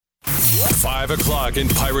5 o'clock in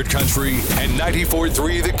Pirate Country, and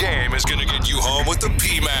 94.3 The Game is going to get you home with the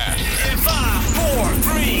P-Man. In 5, 4,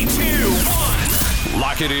 3, 2, 1.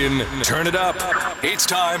 Lock it in, turn it up. It's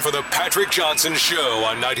time for the Patrick Johnson Show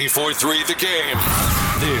on 94.3 The Game.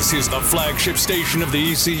 This is the flagship station of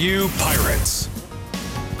the ECU Pirates.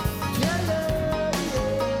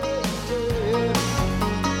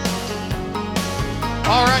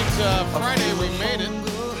 All right, Friday we made it.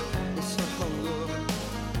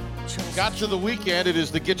 Got to the weekend. It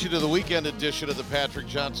is the Get You to the Weekend edition of the Patrick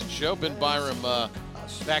Johnson Show. Ben Byram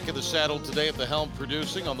back in the saddle today at the helm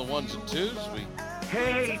producing on the ones and twos. We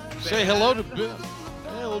say hello to Ben.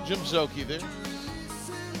 Hey, little Jim Zoki there.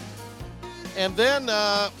 And then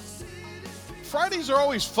Fridays are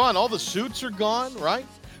always fun. All the suits are gone, right?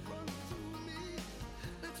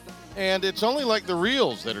 And it's only like the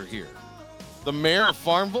reels that are here. The mayor of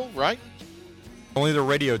Farmville, right? Only the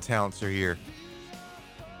radio talents are here.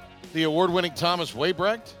 The award-winning Thomas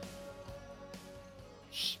Waybrecht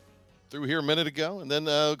through here a minute ago. And then,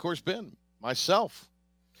 of course, Ben, myself.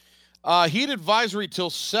 Heat advisory till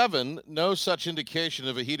 7. No such indication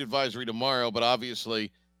of a heat advisory tomorrow. But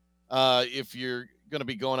obviously, if you're going to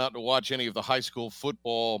be going out to watch any of the high school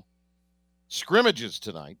football scrimmages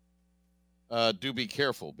tonight, do be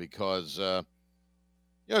careful because, it's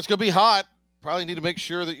going to be hot. Probably need to make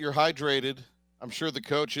sure that you're hydrated. I'm sure the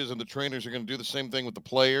coaches and the trainers are going to do the same thing with the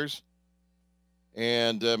players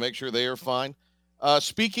and make sure they are fine.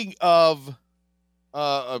 Speaking of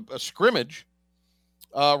a scrimmage,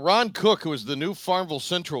 Ron Cook, who is the new Farmville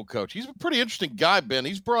Central coach, he's a pretty interesting guy, Ben.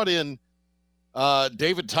 He's brought in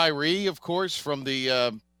David Tyree, of course, from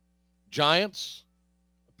the Giants.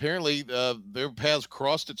 Apparently, their paths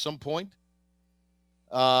crossed at some point.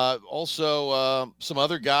 Also, some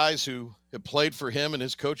other guys who have played for him in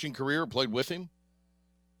his coaching career, played with him.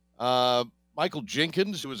 Michael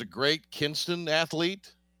Jenkins, who was a great Kinston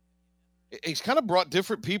athlete. He's kind of brought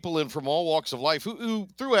different people in from all walks of life who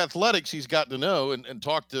through athletics, he's gotten to know and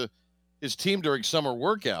talked to his team during summer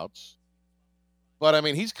workouts. But, I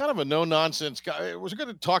mean, he's kind of a no-nonsense guy. We're going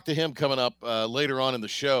to talk to him coming up later on in the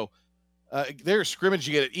show. They're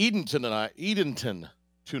scrimmaging at Edenton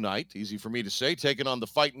tonight, easy for me to say, taking on the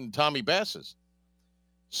Fighting Tommy Basses.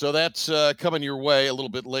 So that's coming your way a little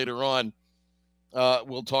bit later on.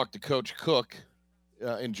 We'll talk to Coach Cook.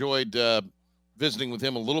 Enjoyed visiting with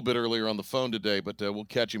him a little bit earlier on the phone today, but we'll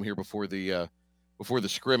catch him here before the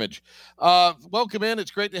scrimmage. Welcome in.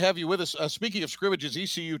 It's great to have you with us. Speaking of scrimmages,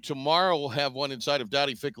 ECU tomorrow will have one inside of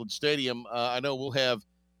Dowdy Ficklin Stadium. I know we'll have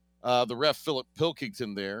the ref Philip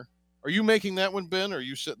Pilkington there. Are you making that one, Ben, or are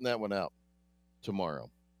you sitting that one out tomorrow?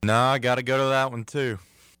 No, I got to go to that one, too.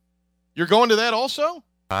 You're going to that also?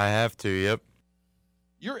 I have to, yep.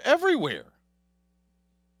 You're everywhere.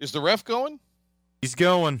 Is the ref going? He's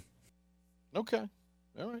going. Okay.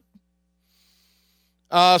 All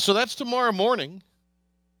right. So that's tomorrow morning.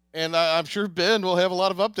 And I'm sure Ben will have a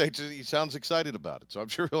lot of updates. He sounds excited about it. So I'm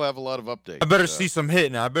sure he'll have a lot of updates. I better see some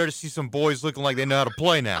hitting. I better see some boys looking like they know how to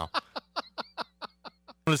play now.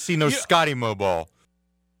 I want to see no Scotty Mo ball.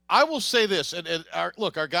 I will say this. And our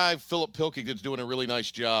guy, Philip Pilkington's doing a really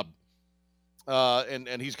nice job.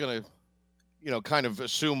 And he's going to, kind of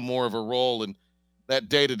assume more of a role in that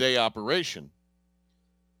day-to-day operation.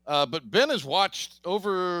 But Ben has watched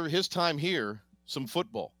over his time here some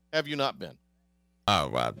football. Have you not, Ben? Oh,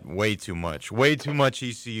 wow. Way too much. Way too much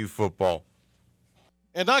ECU football.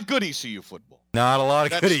 And not good ECU football. Not a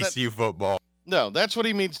lot of good ECU football. No, that's what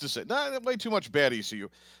he means to say. Not way too much bad ECU.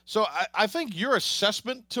 So I think your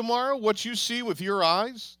assessment tomorrow, what you see with your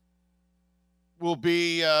eyes, will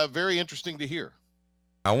be very interesting to hear.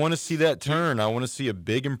 I want to see that turn. I want to see a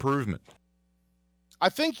big improvement. I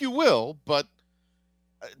think you will, but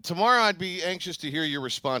tomorrow I'd be anxious to hear your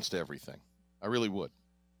response to everything. I really would.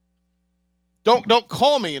 Don't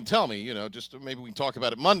call me and tell me, just maybe we can talk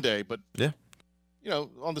about it Monday, but, yeah,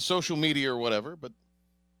 on the social media or whatever, but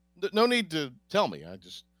no need to tell me.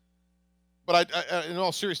 But I in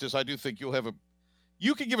all seriousness, I do think you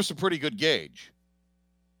can give us a pretty good gauge.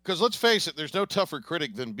 Because let's face it, there's no tougher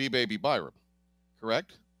critic than B-Baby Byram,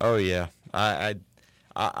 correct? Oh yeah, I'm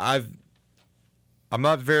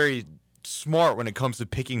not very smart when it comes to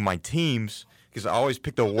picking my teams because I always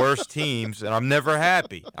pick the worst teams, and I'm never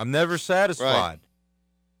happy. I'm never satisfied. Right.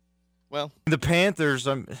 Well, the Panthers,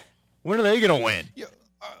 when are they going to win? Yeah,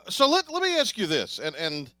 so let me ask you this,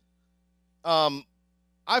 and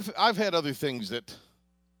I've had other things that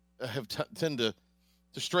have tend to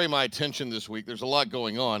stray my attention this week. There's a lot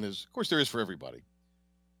going on, of course there is for everybody.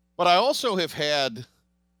 But I also have had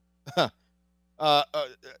I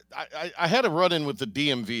had a run-in with the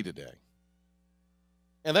DMV today.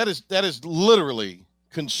 And that is literally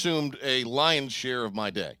consumed a lion's share of my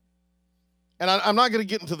day. And I'm not going to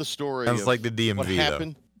get into the story. Sounds like the DMV, what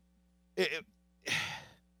happened.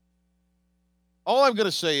 All I'm going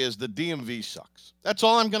to say is the DMV sucks. That's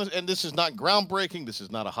all I'm going to. And this is not groundbreaking. This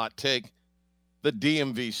is not a hot take. The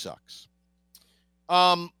DMV sucks.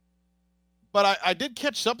 But I did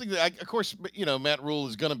catch something that, of course, Matt Rule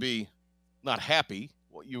is going to be not happy.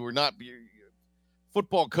 Well,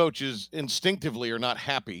 football coaches instinctively are not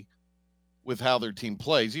happy with how their team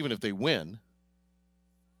plays, even if they win.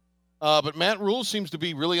 But Matt Rule seems to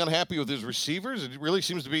be really unhappy with his receivers. It really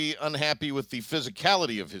seems to be unhappy with the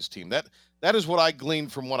physicality of his team. That is what I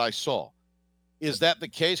gleaned from what I saw. Is that the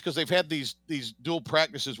case? Because they've had these dual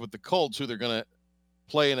practices with the Colts, who they're going to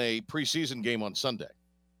play in a preseason game on Sunday.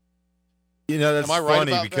 That's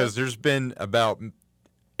funny because there's been about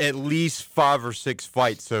at least 5 or 6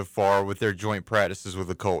 fights so far with their joint practices with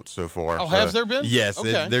the Colts so far. Oh, has there been? Yes,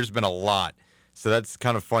 okay. There's been a lot. So that's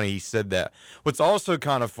kind of funny he said that. What's also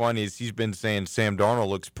kind of funny is he's been saying Sam Darnold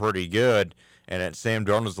looks pretty good and that Sam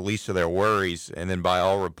Darnold's the least of their worries. And then by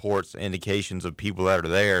all reports, indications of people that are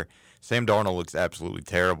there, Sam Darnold looks absolutely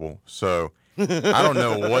terrible. So I don't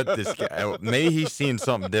know what this guy – maybe he's seeing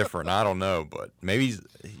something different. I don't know. But maybe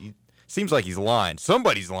he seems like he's lying.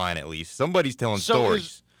 Somebody's lying at least. Somebody's telling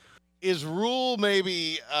stories. Is Rule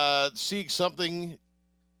maybe seeing something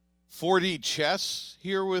 4D chess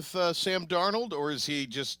here with Sam Darnold, or is he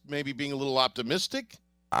just maybe being a little optimistic?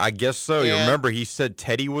 I guess so. You remember he said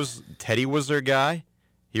Teddy was their guy?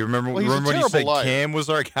 You remember when he said liar. Cam was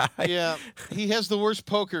our guy? Yeah, he has the worst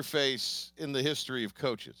poker face in the history of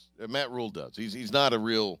coaches. Matt Rule does. He's not a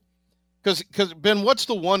real – because, Ben, what's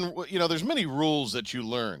the one – there's many rules that you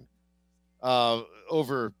learn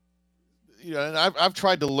over – and I've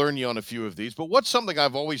tried to learn you on a few of these, but what's something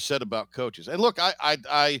I've always said about coaches? And look,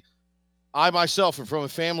 I myself am from a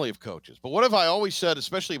family of coaches, but what have I always said,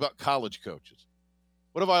 especially about college coaches?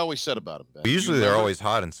 What have I always said about them, Ben? Usually they're always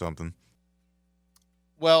hiding something.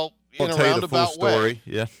 Well, in a roundabout way.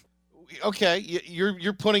 Yeah. Okay,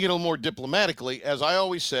 you're putting it a little more diplomatically. As I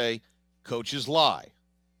always say, coaches lie.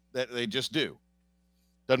 That they just do.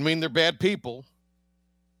 Doesn't mean they're bad people.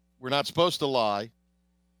 We're not supposed to lie.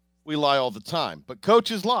 We lie all the time, but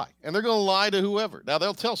coaches lie, and they're going to lie to whoever. Now,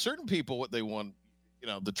 they'll tell certain people what they want,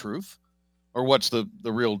 the truth, or what's the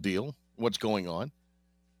real deal, what's going on.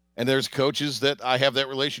 And there's coaches that I have that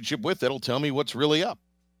relationship with that'll tell me what's really up.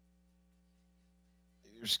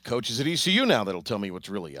 There's coaches at ECU now that'll tell me what's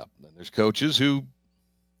really up. And there's coaches who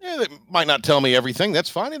that might not tell me everything.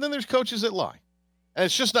 That's fine. And then there's coaches that lie. And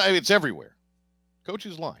it's just not, it's everywhere.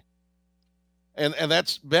 Coaches lie. And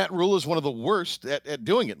that's Matt Rule is one of the worst at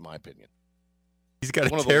doing it, in my opinion. He's got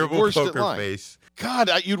a terrible poker face. God,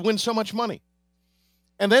 you'd win so much money.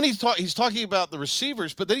 And then he's talking about the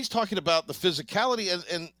receivers, but then he's talking about the physicality.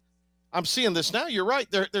 And I'm seeing this now. You're right.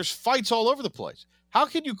 There's fights all over the place. How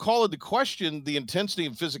can you call into question the intensity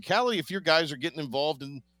and physicality if your guys are getting involved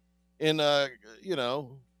in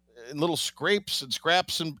little scrapes and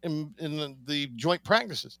scraps in the joint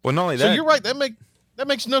practices? Well, not only that. So you're right. That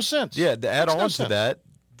makes no sense. Yeah, to add on to that,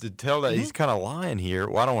 to tell that he's kind of lying here.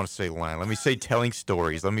 Well, I don't want to say lying. Let me say telling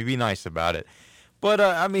stories. Let me be nice about it.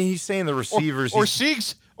 But, he's saying the receivers. Or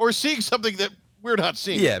seeing something that we're not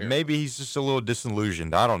seeing. Yeah, maybe he's just a little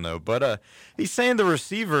disillusioned. I don't know. But he's saying the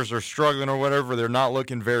receivers are struggling or whatever. They're not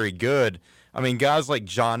looking very good. I mean, guys like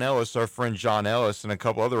John Ellis, our friend John Ellis, and a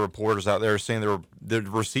couple other reporters out there are saying the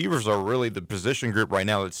receivers are really the position group right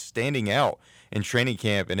now that's standing out in training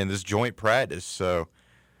camp and in this joint practice. So,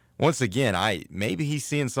 once again, maybe he's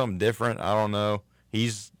seeing something different. I don't know.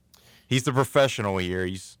 He's the professional here.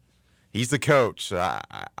 He's the coach. So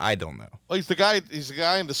I don't know. Well, he's the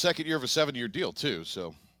guy in the second year of a 7-year deal too.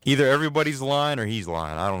 So either everybody's lying or he's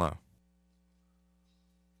lying. I don't know.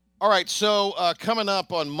 All right. So coming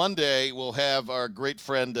up on Monday, we'll have our great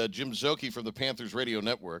friend Jim Szoke from the Panthers Radio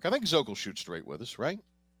Network. I think Szoke will shoot straight with us, right?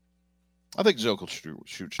 I think Szoke will shoot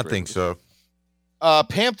straight. I think so.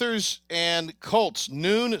 Panthers and Colts,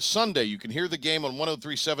 noon Sunday. You can hear the game on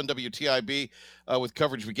 103.7 WTIB with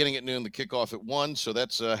coverage beginning at noon, the kickoff at 1. So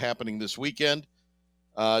that's happening this weekend.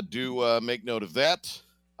 Do make note of that.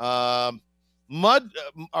 Our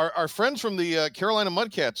friends from the Carolina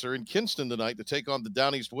Mudcats are in Kinston tonight to take on the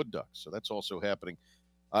Down East Wood Ducks. So that's also happening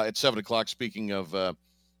at 7 o'clock. Speaking of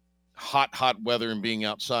hot weather and being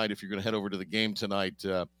outside, if you're going to head over to the game tonight,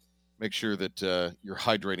 make sure that you're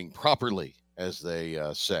hydrating properly, as they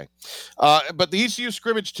say. But the ECU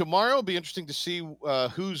scrimmage tomorrow will be interesting to see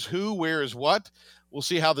who's who, where is what. We'll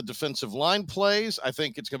see how the defensive line plays. I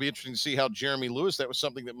think it's going to be interesting to see how Jeremy Lewis, that was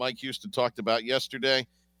something that Mike Houston talked about yesterday,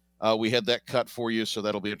 We had that cut for you, so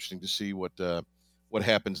that'll be interesting to see what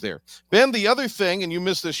happens there. Ben, the other thing, and you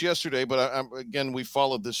missed this yesterday, but again, we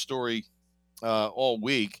followed this story all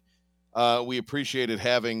week. We appreciated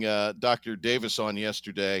having Dr. Davis on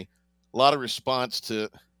yesterday. A lot of response to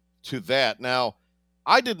that. Now,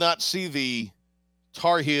 I did not see the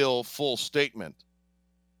Tar Heel full statement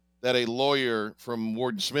that a lawyer from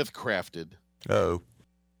Warden Smith crafted. Oh.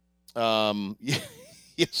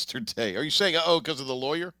 Yesterday. Are you saying because of the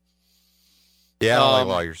lawyer? Yeah, I don't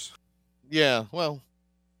like lawyers. Yeah, well,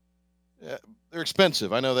 they're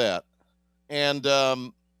expensive. I know that. And I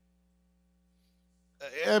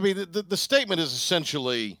mean, the statement is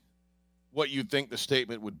essentially what you'd think the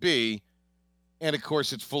statement would be, and of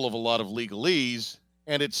course, it's full of a lot of legalese,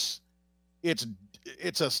 and it's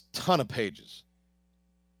a ton of pages.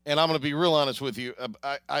 And I'm going to be real honest with you.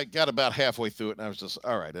 I got about halfway through it, and I was just,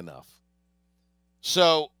 all right, enough.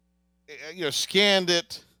 So, scanned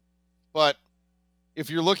it, but if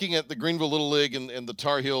you're looking at the Greenville Little League and the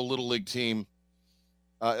Tar Heel Little League team,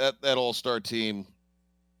 that all-star team,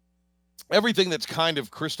 everything that's kind of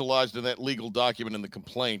crystallized in that legal document and the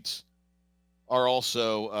complaints are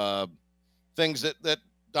also things that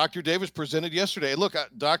Dr. Davis presented yesterday. Look,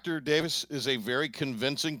 Dr. Davis is a very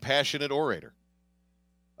convincing, passionate orator.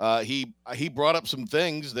 He brought up some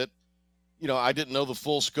things that, I didn't know the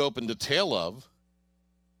full scope and detail of.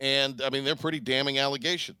 And, I mean, they're pretty damning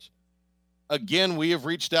allegations. Again, we have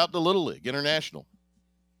reached out to Little League International.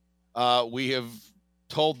 We have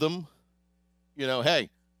told them, hey,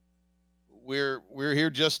 we're here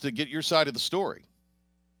just to get your side of the story.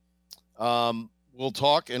 We'll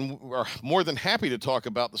talk, and we're more than happy to talk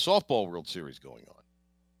about the Softball World Series going on.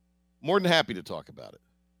 More than happy to talk about it.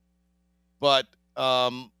 But,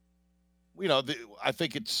 I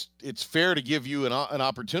think it's fair to give you an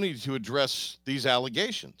opportunity to address these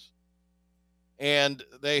allegations. And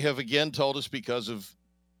they have again told us because of,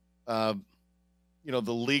 the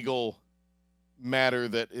legal matter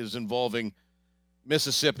that is involving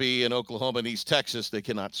Mississippi and Oklahoma and East Texas, they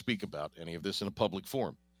cannot speak about any of this in a public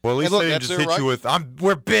forum. Well, at least they didn't just hit you with,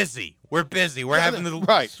 we're busy. We're busy. We're having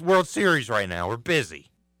the World Series right now. We're busy.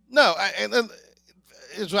 No, and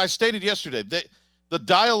as I stated yesterday, the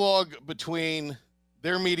dialogue between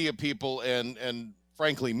their media people and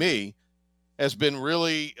frankly me has been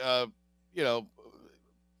really,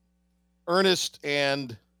 earnest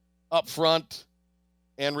and upfront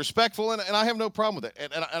and respectful, and I have no problem with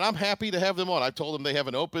it. And I'm happy to have them on. I told them they have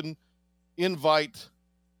an open invite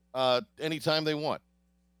anytime they want.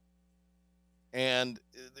 And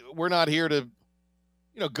we're not here to,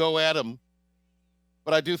 go at them.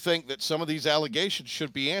 But I do think that some of these allegations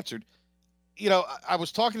should be answered. I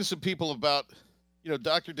was talking to some people about,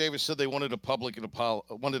 Dr. Davis said they wanted a public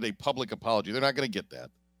apology. They're not going to get that.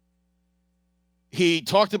 He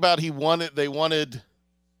talked about they wanted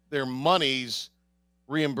their monies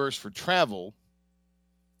reimbursed for travel.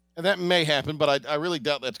 And that may happen, but I really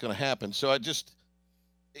doubt that's going to happen. So at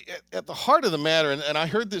the heart of the matter, and I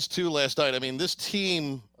heard this too last night, I mean, this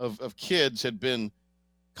team of kids had been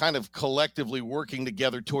kind of collectively working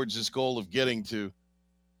together towards this goal of getting to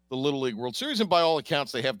the Little League World Series, and by all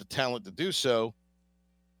accounts, they have the talent to do so.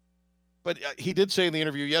 But he did say in the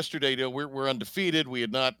interview yesterday, we're undefeated. We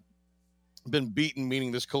had not been beaten,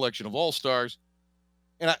 meaning this collection of all-stars.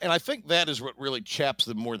 And I think that is what really chaps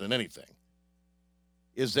them more than anything,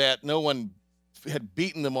 is that no one had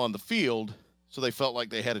beaten them on the field, so they felt like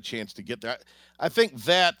they had a chance to get there. I think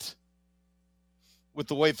that, with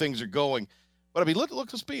the way things are going, but I mean, look,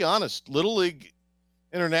 let's be honest. Little League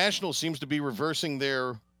International seems to be reversing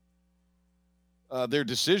their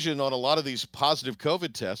decision on a lot of these positive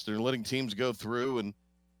COVID tests. They're letting teams go through and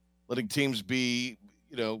letting teams be,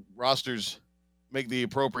 rosters make the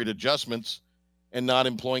appropriate adjustments and not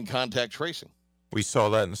employing contact tracing. We saw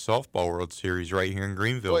that in the Softball World Series right here in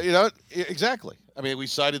Greenville. Well, exactly. I mean, we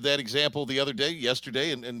cited that example the other day,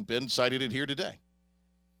 yesterday, and Ben cited it here today.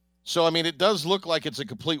 So, I mean, it does look like it's a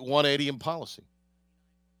complete 180 in policy.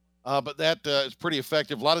 But that is pretty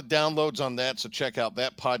effective. A lot of downloads on that, so check out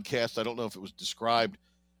that podcast. I don't know if it was described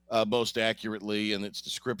most accurately in its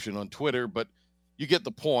description on Twitter, but you get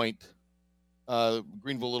the point.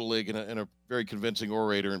 Greenville Little League and a very convincing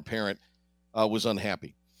orator and parent was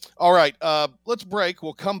unhappy. All right, let's break.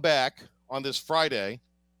 We'll come back on this Friday.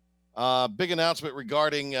 Big announcement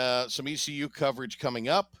regarding some ECU coverage coming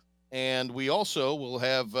up, and we also will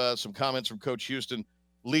have some comments from Coach Houston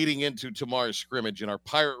leading into tomorrow's scrimmage in our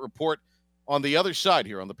Pirate Report on the other side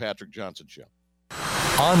here on the Patrick Johnson Show.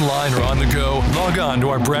 Online or on the go, log on to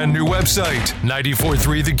our brand new website,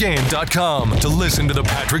 943thegame.com, to listen to The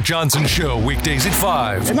Patrick Johnson Show weekdays at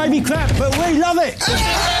 5. It may be crap, but we love it.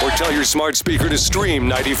 Or tell your smart speaker to stream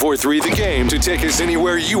 94.3 The Game to take us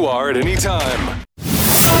anywhere you are at any time.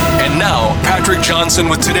 And now, Patrick Johnson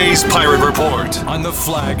with today's Pirate Report on the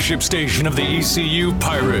flagship station of the ECU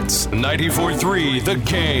Pirates, 94.3 The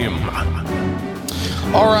Game.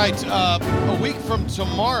 All right, a week from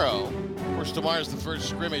tomorrow, of course, tomorrow's the first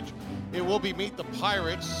scrimmage. It will be Meet the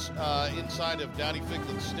Pirates inside of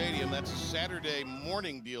Dowdy-Ficklin Stadium. That's a Saturday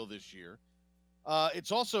morning deal this year.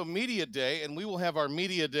 It's also Media Day, and we will have our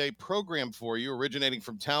Media Day program for you, originating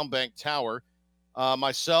from Town Bank Tower.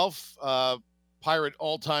 Myself, Pirate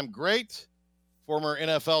all-time great, former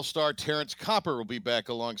NFL star Terrence Copper will be back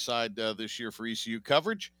alongside this year for ECU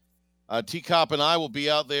coverage. T-Cop and I will be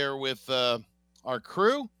out there with our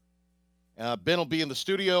crew. Ben will be in the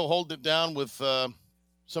studio holding it down with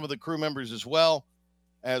some of the crew members as well,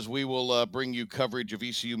 as we will bring you coverage of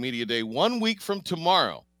ECU Media Day 1 week from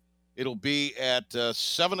tomorrow. It'll be at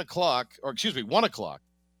 1 o'clock,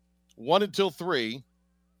 1 until 3,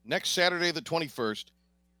 next Saturday the 21st.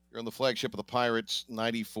 You're on the flagship of the Pirates,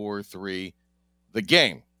 94.3 The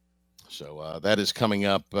Game. So that is coming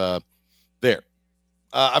up there.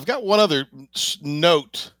 I've got one other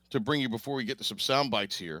note to bring you before we get to some sound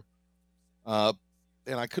bites here. And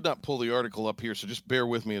I could not pull the article up here, so just bear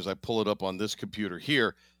with me as I pull it up on this computer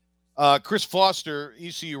here. Chris Foster,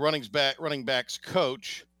 ECU running backs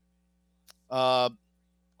coach, of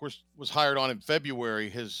course, was hired on in February,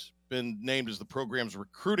 has been named as the program's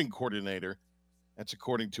recruiting coordinator. That's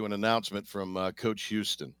according to an announcement from Coach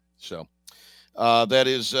Houston. So that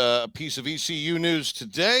is a piece of ECU news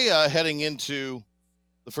today, heading into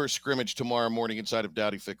the first scrimmage tomorrow morning inside of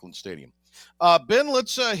Dowdy-Ficklin Stadium. Ben,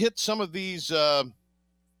 let's hit some of these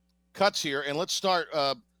cuts here, and let's start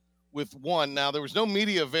with one. Now, there was no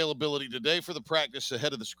media availability today for the practice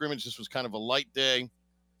ahead of the scrimmage. This was kind of a light day,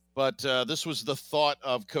 but this was the thought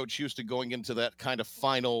of Coach Houston going into that kind of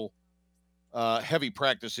final heavy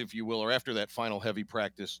practice, if you will, or after that final heavy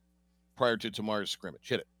practice prior to tomorrow's scrimmage.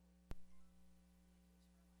 Hit it.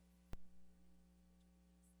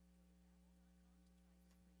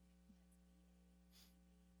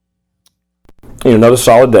 Another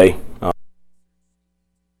solid day.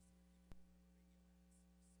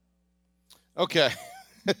 Okay.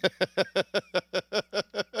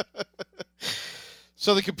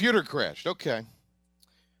 So the computer crashed. Okay.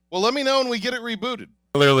 Well, let me know when we get it rebooted.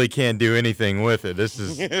 Literally can't do anything with it. This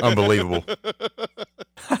is unbelievable.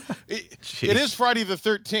 It is Friday the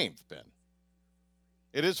 13th, Ben.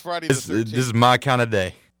 It is Friday the 13th. This is my kind of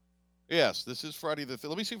day. Yes, this is Friday the 13th.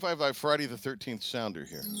 Let me see if I have Friday the 13th sounder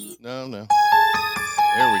here. No.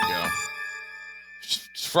 There we go.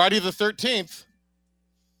 It's Friday the 13th.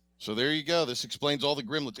 So there you go. This explains all the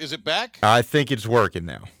gremlins. Is it back? I think it's working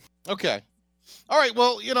now. Okay. All right.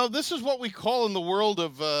 Well, this is what we call in the world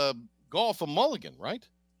of golf a mulligan, right?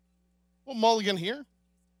 Well, mulligan here.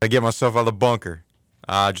 I get myself out of the bunker.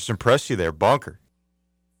 I just impressed you there, bunker.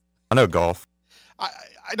 I know golf.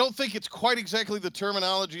 I don't think it's quite exactly the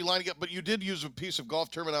terminology lining up, but you did use a piece of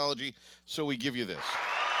golf terminology, so we give you this.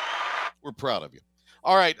 We're proud of you.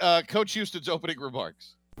 All right, Coach Houston's opening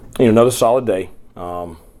remarks. Another solid day.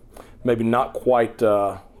 Maybe not quite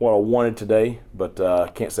what I wanted today, but I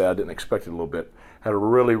can't say I didn't expect it a little bit. Had a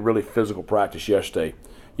really, really physical practice yesterday.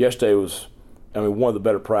 Yesterday was, one of the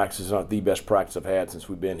better practices, not the best practice I've had since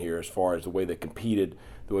we've been here, as far as the way they competed,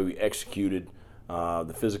 the way we executed.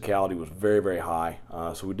 The physicality was very, very high.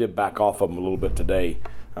 So we did back off of them a little bit today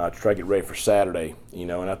to try to get ready for Saturday.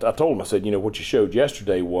 And I told them, I said, what you showed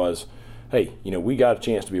yesterday was, hey, we got a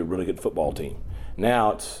chance to be a really good football team.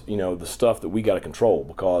 Now it's, the stuff that we got to control,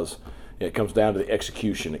 because it comes down to the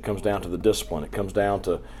execution. It comes down to the discipline. It comes down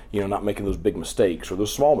to, not making those big mistakes or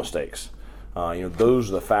those small mistakes. Those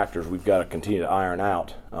are the factors we've got to continue to iron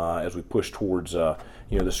out as we push towards, the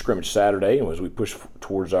scrimmage Saturday and as we push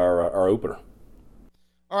towards our opener.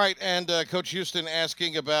 All right, and Coach Houston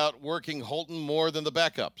asking about working Holton more than the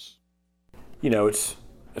backups.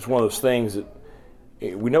 It's one of those things that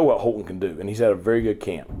we know what Holton can do, and he's had a very good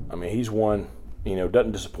camp. He's one,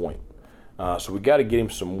 doesn't disappoint. So we've got to get him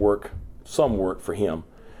some work for him.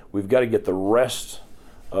 We've got to get the rest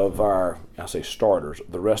of our, starters,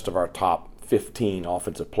 the rest of our top 15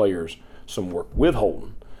 offensive players some work with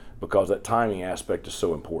Holton, because that timing aspect is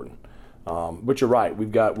so important. But you're right.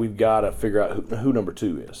 We've got to figure out who number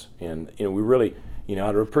 2 is, and we really,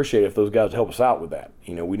 I'd appreciate it if those guys help us out with that.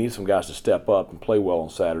 We need some guys to step up and play well on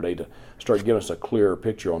Saturday to start giving us a clearer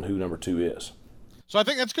picture on who number 2 is. So I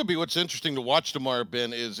think that's going to be what's interesting to watch tomorrow,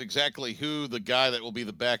 Ben, is exactly who the guy that will be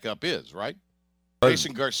the backup is, right?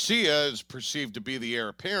 Mason Garcia is perceived to be the heir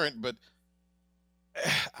apparent, but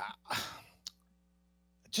it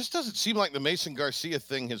just doesn't seem like the Mason Garcia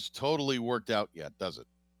thing has totally worked out yet, does it?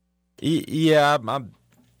 Yeah, I'm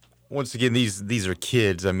once again, these are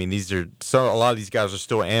kids. I mean, a lot of these guys are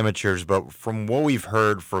still amateurs, but from what we've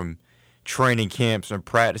heard from training camps and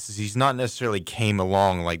practices, he's not necessarily came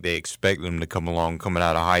along like they expect him to come along coming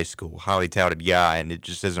out of high school. Highly touted guy, and it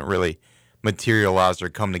just hasn't really materialized or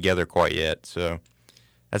come together quite yet. So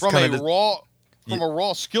that's from kind a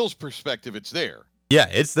raw skills perspective, it's there. Yeah,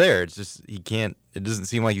 it's there. It's just he can't. It doesn't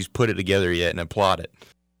seem like he's put it together yet and applied it.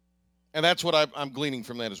 And that's what I'm gleaning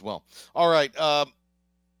from that as well. All right,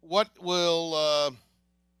 what will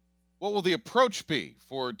the approach be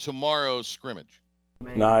for tomorrow's scrimmage?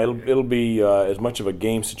 No, it'll be as much of a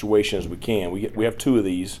game situation as we can. We have 2 of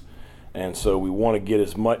these, and so we want to get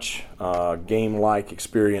as much game-like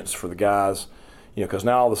experience for the guys. Because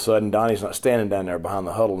now all of a sudden Donnie's not standing down there behind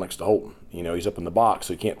the huddle next to Holton. He's up in the box,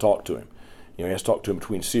 so you can't talk to him. He has to talk to him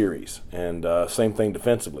between series, and same thing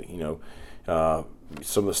defensively. Some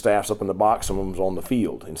of the staff's up in the box, some of them's on the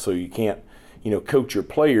field, and so you can't, coach your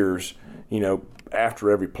players, after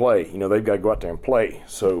every play. They've got to go out there and play.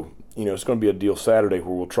 So. It's going to be a deal Saturday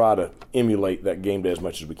where we'll try to emulate that game day as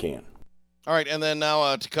much as we can. All right, and then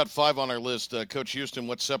now to cut 5 on our list, Coach Houston,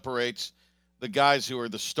 what separates the guys who are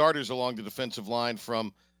the starters along the defensive line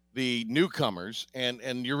from the newcomers?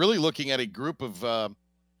 And you're really looking at a group of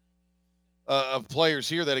players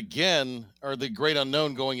here that, again, are the great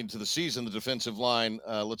unknown going into the season, the defensive line.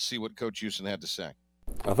 Let's see what Coach Houston had to say.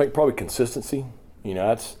 I think probably consistency.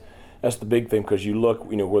 That's the big thing, because you look,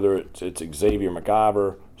 whether it's Xavier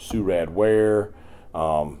McIver, Surad Ware,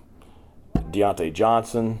 Deontay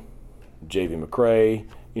Johnson, J.V. McCray,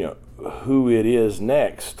 who it is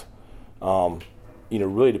next,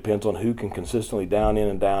 really depends on who can consistently down in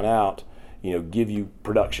and down out, give you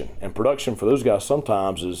production. And production for those guys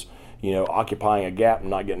sometimes is, occupying a gap and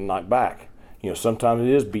not getting knocked back. Sometimes it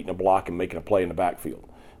is beating a block and making a play in the backfield.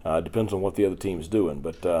 Depends on what the other team is doing,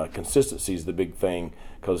 but consistency is the big thing,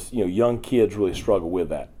 because young kids really struggle with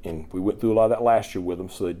that, and we went through a lot of that last year with them,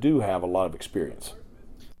 so they do have a lot of experience.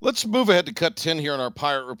 Let's move ahead to cut 10 here on our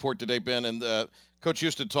Pirate Report today, Ben, and Coach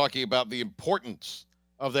Houston talking about the importance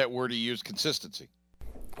of that word he used, consistency.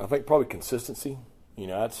 I think probably consistency.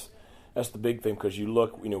 That's the big thing, because you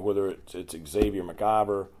look, whether it's Xavier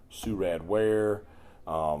McIver, Surad Ware,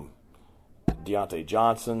 Deontay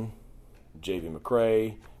Johnson, J.V.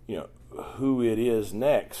 McCray, who it is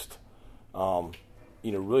next,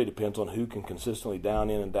 really depends on who can consistently down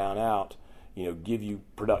in and down out, give you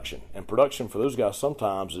production. And production for those guys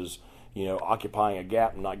sometimes is, occupying a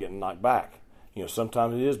gap and not getting knocked back.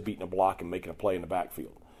 Sometimes it is beating a block and making a play in the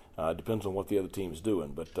backfield. Depends on what the other team is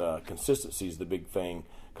doing. But consistency is the big thing,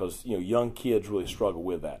 because, young kids really struggle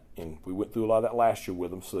with that. And we went through a lot of that last year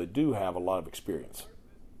with them, so they do have a lot of experience.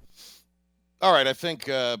 All right, I think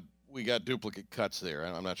we got duplicate cuts there.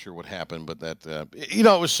 I'm not sure what happened, but that, it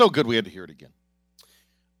was so good we had to hear it again.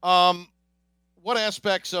 What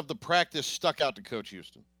aspects of the practice stuck out to Coach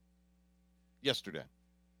Houston yesterday?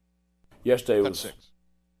 Yesterday Cut was 6.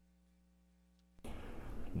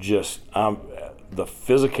 Just the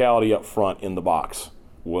physicality up front in the box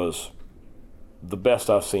was the best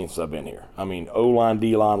I've seen since I've been here. I mean, O-line,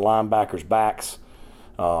 D-line, linebackers, backs,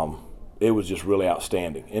 it was just really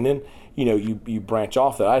outstanding. And then, you branch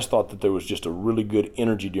off that. I just thought that there was just a really good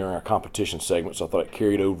energy during our competition segment, so I thought it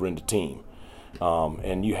carried over into team.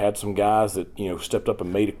 And you had some guys that, stepped up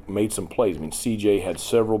and made some plays. I mean, CJ had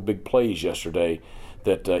several big plays yesterday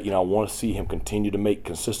that, I want to see him continue to make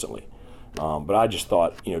consistently. But I just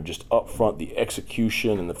thought, just up front, the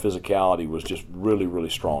execution and the physicality was just really, really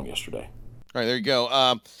strong yesterday. All right, there you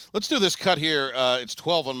go. Let's do this cut here. It's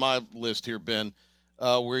 12 on my list here, Ben,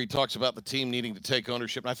 where he talks about the team needing to take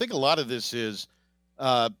ownership. And I think a lot of this is,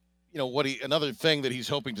 another thing that he's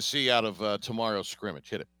hoping to see out of tomorrow's scrimmage.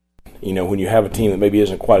 Hit it. When you have a team that maybe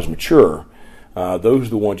isn't quite as mature, those are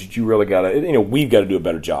the ones that you really got to, we've got to do a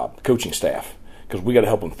better job, coaching staff, because we got to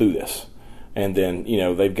help them through this. And then,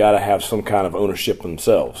 they've got to have some kind of ownership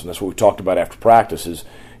themselves. And that's what we talked about after practice is,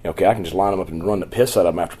 okay, I can just line them up and run the piss out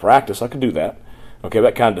of them after practice. I can do that. Okay,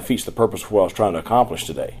 that kind of defeats the purpose of what I was trying to accomplish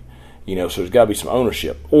today. So there's got to be some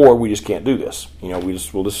ownership. Or we just can't do this.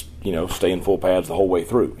 We'll just stay in full pads the whole way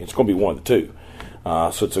through. It's going to be one of the two.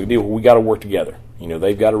 So it's a deal where we got to work together.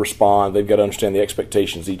 They've got to respond. They've got to understand the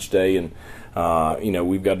expectations each day. And,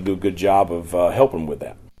 we've got to do a good job of helping with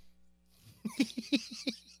that.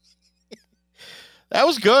 That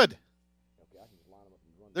was good.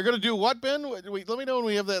 They're going to do what, Ben? Let me know when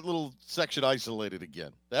we have that little section isolated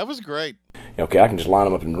again. That was great. Okay, I can just line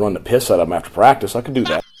them up and run the piss out of them after practice. I can do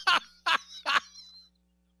that.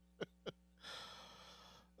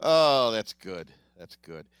 Oh, that's good. That's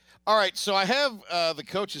good. All right, so I have the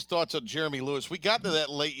coach's thoughts on Jeremy Lewis. We got to that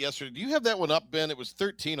late yesterday. Do you have that one up, Ben? It was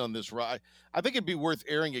 13 on this ride. I think it'd be worth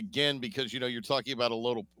airing again because, you're talking about a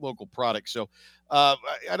local product. So I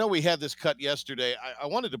know we had this cut yesterday. I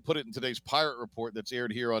wanted to put it in today's Pirate Report that's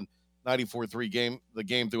aired here on 94.3 the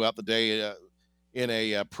game throughout the day in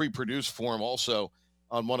a pre-produced form also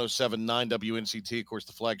on 107.9 WNCT, of course,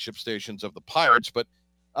 the flagship stations of the Pirates. But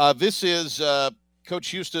this is Coach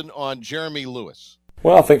Houston on Jeremy Lewis.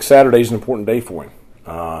 Well, I think Saturday's an important day for him.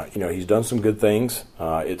 He's done some good things.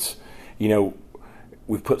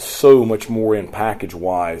 We've put so much more in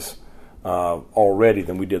package-wise already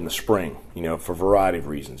than we did in the spring, for a variety of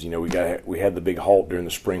reasons. We had the big halt during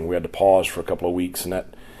the spring. We had to pause for a couple of weeks, and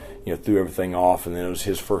that, threw everything off. And then it was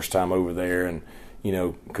his first time over there, and,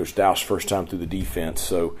 Coach Dow's first time through the defense.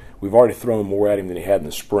 So we've already thrown more at him than he had in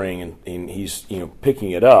the spring, and he's, picking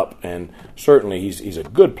it up. And certainly he's a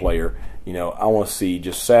good player. I want to see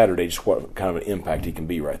just Saturday just what kind of an impact he can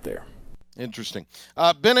be right there. Interesting.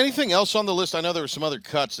 Ben, anything else on the list? I know there were some other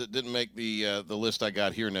cuts that didn't make the list I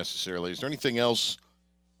got here necessarily. Is there anything else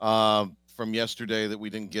from yesterday that we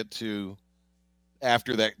didn't get to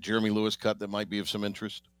after that Jeremy Lewis cut that might be of some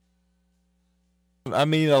interest? I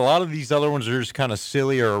mean, a lot of these other ones are just kind of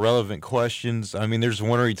silly or irrelevant questions. I mean, there's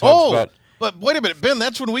one where he talks about... But wait a minute, Ben.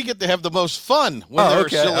 That's when we get to have the most fun when there are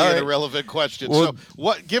silly and irrelevant questions. Well, so,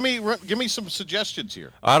 what? Give me some suggestions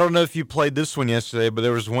here. I don't know if you played this one yesterday, but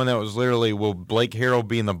there was one that was literally, will Blake Harrell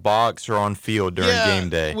be in the box or on field during game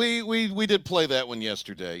day? We did play that one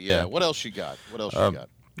yesterday. Yeah. What else you got?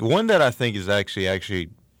 One that I think is actually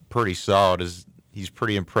pretty solid is he's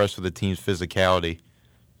pretty impressed with the team's physicality.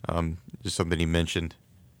 Just something he mentioned.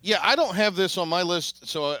 Yeah, I don't have this on my list,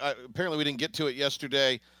 so apparently we didn't get to it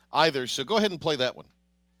yesterday either, so go ahead and play that one.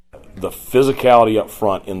 The physicality up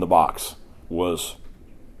front in the box was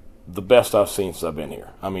the best I've seen since I've been here.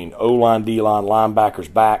 I mean, O-line, D-line,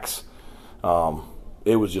 linebackers, backs,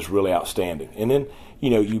 it was just really outstanding. And then,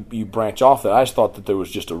 you branch off that. I just thought that there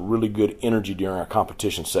was just a really good energy during our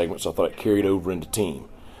competition segment, so I thought it carried over into team.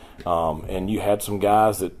 And you had some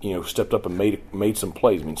guys that, stepped up and made some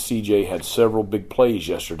plays. I mean, CJ had several big plays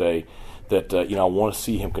yesterday that, I want to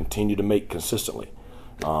see him continue to make consistently.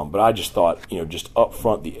 But I just thought, just up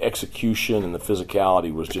front, the execution and the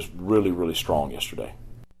physicality was just really, really strong yesterday.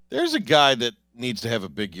 There's a guy that needs to have a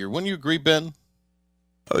big year. Wouldn't you agree, Ben?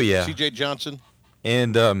 Oh, yeah. CJ Johnson?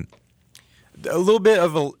 And it's a little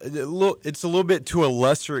bit to a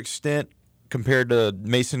lesser extent compared to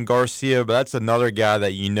Mason Garcia, but that's another guy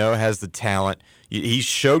that has the talent. He's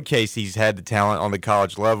showcased he's had the talent on the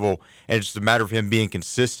college level, and it's just a matter of him being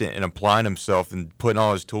consistent and applying himself and putting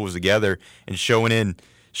all his tools together and showing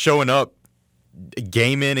up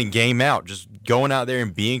game in and game out, just going out there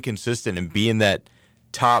and being consistent and being that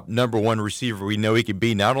top number one receiver we know he could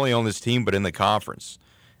be, not only on this team but in the conference.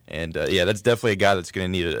 And, that's definitely a guy that's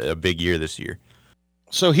going to need a big year this year.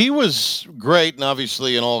 So he was great, and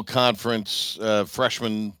obviously in all conference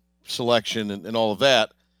freshman selection and all of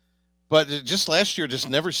that. But just last year, just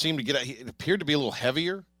never seemed to get out. It appeared to be a little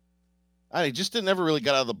heavier. He just never really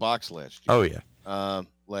got out of the box last year. Oh yeah.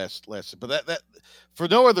 Last. But that for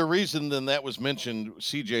no other reason than that was mentioned.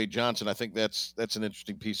 C.J. Johnson. I think that's an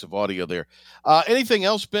interesting piece of audio there. Anything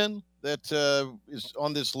else, Ben, that is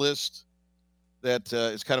on this list that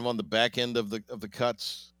is kind of on the back end of the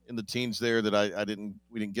cuts in the teens there that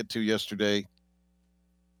we didn't get to yesterday?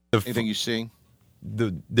 Anything you see?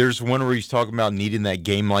 There's one where he's talking about needing that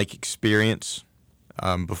game-like experience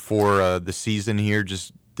before the season here.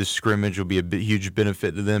 Just the scrimmage will be a huge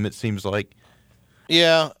benefit to them, it seems like.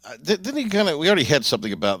 Yeah. Didn't he we already had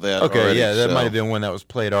something about that. Okay, already, yeah, that might have been one that was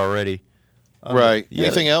played already. Right. Yeah,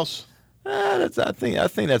 anything else? I think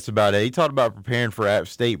that's about it. He talked about preparing for App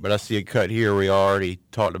State, but I see a cut here. We already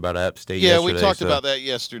talked about App State yesterday. Yeah, we talked about that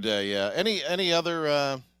yesterday, yeah. Any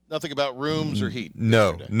other nothing about rooms or heat?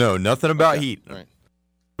 No, nothing about heat. Right.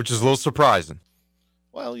 Which is a little surprising.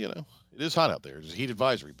 Well, it is hot out there. There's a heat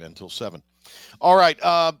advisory, Ben, until 7. All right.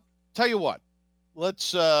 Tell you what.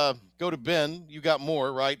 Let's go to Ben. You got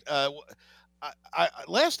more, right?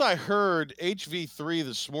 Last I heard, HV3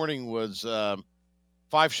 this morning was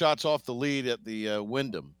 5 shots off the lead at the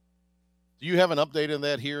Wyndham. Do you have an update on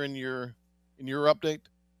that here in your update?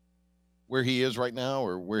 Where he is right now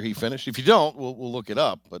or where he finished? If you don't, we'll look it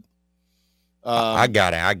up. But I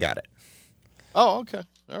got it. Oh, okay.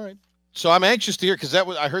 All right. So I'm anxious to hear because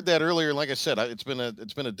I heard that earlier. And like I said, it's been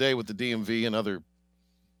a day with the DMV and other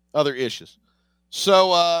other issues.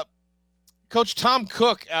 So, Coach Tom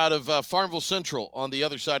Cook out of Farmville Central on the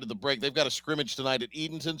other side of the break. They've got a scrimmage tonight at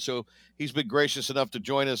Edenton, so he's been gracious enough to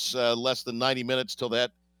join us less than 90 minutes till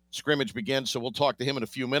that scrimmage begins. So we'll talk to him in a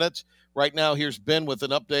few minutes. Right now, here's Ben with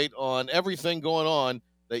an update on everything going on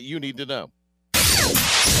that you need to know.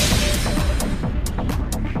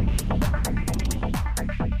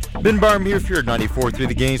 Ben Barham here for your 94.3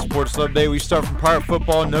 The Game Sports Update. We start from Pirate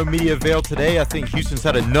football. No media avail today. I think Houston's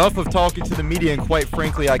had enough of talking to the media, and quite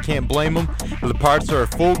frankly, I can't blame them. But the Pirates are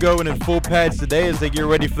full go and in full pads today as they get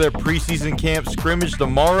ready for their preseason camp scrimmage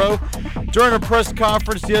tomorrow. During a press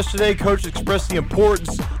conference yesterday, Coach expressed the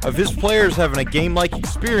importance of his players having a game-like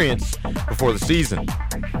experience before the season.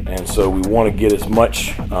 And so we want to get as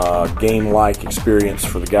much game-like experience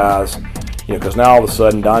for the guys. Because now all of a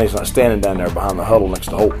sudden Donnie's not standing down there behind the huddle next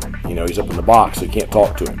to Holton. He's up in the box, so you can't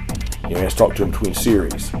talk to him. He has to talk to him between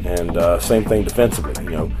series. And same thing defensively.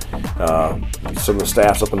 Some of the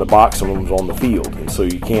staff's up in the box, some of them's on the field. And so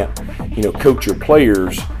you can't, coach your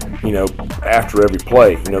players, after every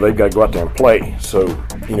play. They've got to go out there and play. So,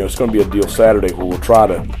 it's going to be a deal Saturday where we'll try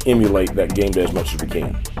to emulate that game day as much as we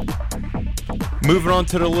can. Moving on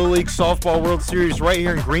to the Little League Softball World Series right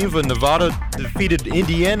here in Greenville. Nevada defeated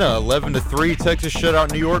Indiana 11-3. Texas shut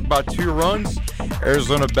out New York by 2 runs.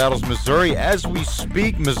 Arizona battles Missouri. As we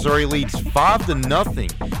speak, Missouri leads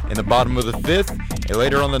 5-0 in the bottom of the 5th. And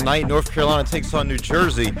later on the night, North Carolina takes on New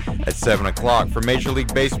Jersey at 7 o'clock. For Major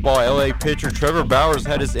League Baseball, LA pitcher Trevor Bauer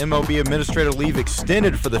had his MLB administrative leave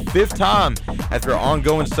extended for the 5th time after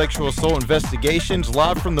ongoing sexual assault investigations.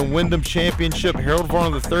 Live from the Wyndham Championship, Harold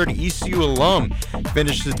Varner III, ECU alum,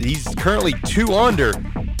 finishes. He's currently 2 under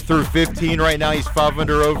through 15 right now. He's 5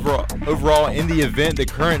 under overall in the event. The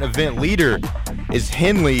current event leader is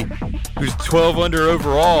Henley, who's 12 under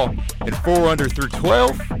overall and 4 under through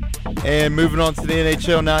 12. And moving on to the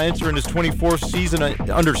NHL now, entering his 24th season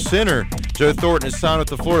under center, Joe Thornton is signed with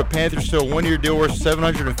the Florida Panthers to a 1-year deal worth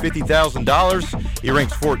 $750,000. He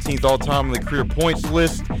ranks 14th all-time on the career points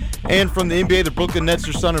list. And from the NBA, the Brooklyn Nets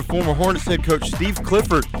are signing former Hornets head coach Steve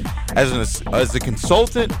Clifford as a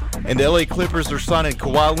consultant, and the LA Clippers are signing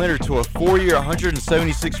Kawhi Leonard to a 4-year,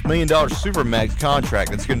 $176 million Supermax contract.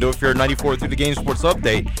 That's going to do it for your 94 through the Game Sports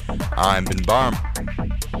Update. I'm Ben Barham.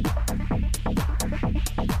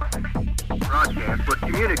 Broadcast would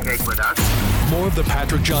communicate with us. More of the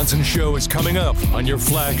Patrick Johnson Show is coming up on your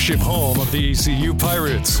flagship home of the ECU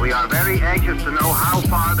Pirates. We are very anxious to know how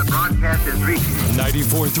far the broadcast is reaching.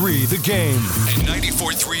 94.3 The Game and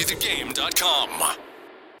 94.3thegame.com.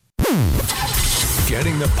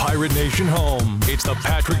 Getting the Pirate Nation home. It's the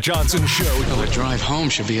Patrick Johnson Show. Well, the drive home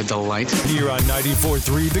should be a delight. Here on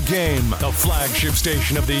 94.3 The Game, the flagship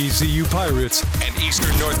station of the ECU Pirates and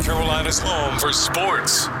Eastern North Carolina's home for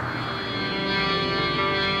sports.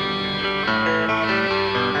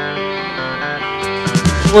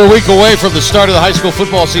 We're a week away from the start of the high school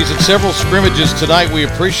football season. Several scrimmages tonight. We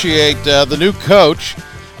appreciate the new coach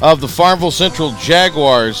of the Farmville Central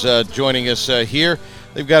Jaguars joining us here.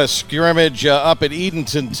 They've got a scrimmage up at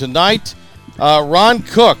Edenton tonight. Ron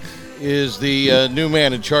Cook is the new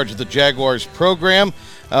man in charge of the Jaguars program.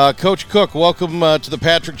 Coach Cook, welcome to the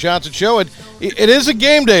Patrick Johnson Show. It is a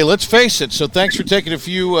game day, let's face it, so thanks for taking a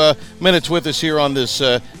few minutes with us here on this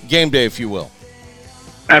game day, if you will.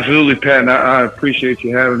 Absolutely, Pat, and I appreciate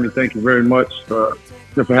you having me. Thank you very much for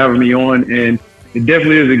having me on. And it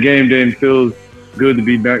definitely is a game day and feels good to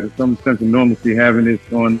be back with some sense of normalcy having this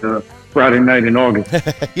on Friday night in August.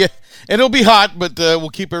 Yeah, and it'll be hot, but we'll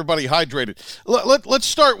keep everybody hydrated. Let's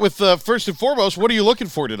start with, first and foremost, what are you looking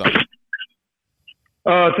for tonight?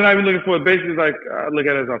 Tonight we're looking for basically like I look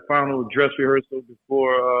at it as our final dress rehearsal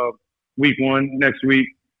before week 1 next week.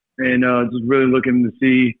 And just really looking to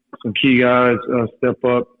see some key guys step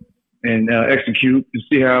up and execute to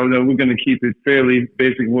see how we're going to keep it fairly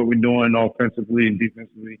basic what we're doing offensively and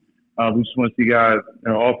defensively. We just want to see guys,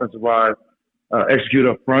 offensive-wise, execute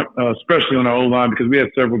up front, especially on our O-line because we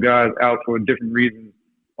had several guys out for different reasons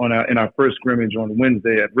in our first scrimmage on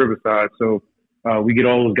Wednesday at Riverside. So we get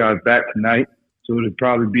all those guys back tonight. So it'll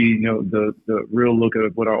probably be the real look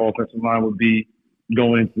at what our offensive line would be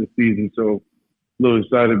going into the season. So a little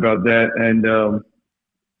excited about that, and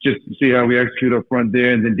just to see how we execute up front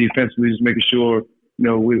there, and then defensively, just making sure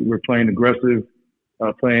we're playing aggressive,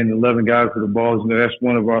 playing 11 guys for the balls. That's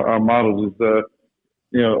one of our models is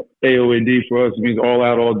AOAD for us. It means all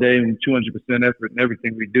out, all day, and 200% effort in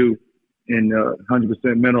everything we do, and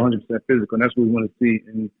 100% mental, 100% physical. And that's what we want to see.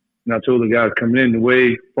 And I told the guys coming in, the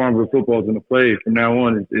way Farmville football is going to play from now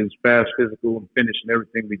on is fast, physical, and finish in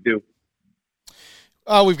everything we do.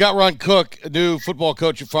 We've got Ron Cook, a new football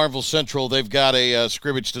coach at Farmville Central. They've got a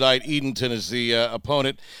scrimmage tonight. Edenton is the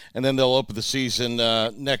opponent, and then they'll open the season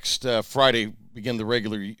next Friday, begin the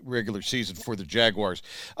regular season for the Jaguars.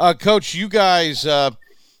 Coach, you guys, or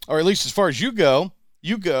at least as far as you go,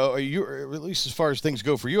 or at least as far as things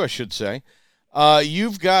go for you, I should say,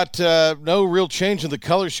 you've got no real change in the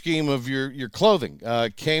color scheme of your clothing.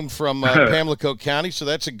 Came from Pamlico County, so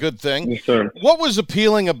that's a good thing. Yes, sir. What was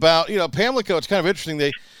appealing about, Pamlico? It's kind of interesting.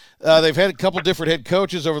 They've had a couple different head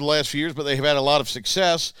coaches over the last few years, but they've had a lot of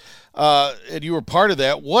success, and you were part of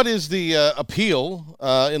that. What is the appeal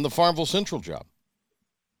in the Farmville Central job?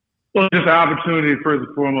 Well, just the opportunity, first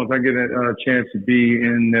and foremost. I get a chance to be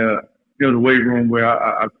in the weight room where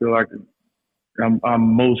I feel like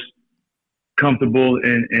I'm most comfortable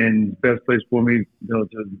and best place for me, to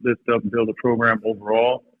lift up and build a program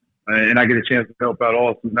overall. And I get a chance to help out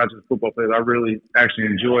also, not just football players. I really actually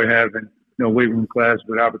enjoy having, weight room class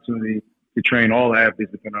with opportunity to train all the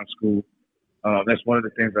athletes within our school. That's one of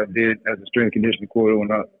the things I did as a strength and conditioning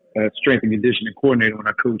coordinator when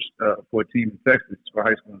I coached for a team in Texas, for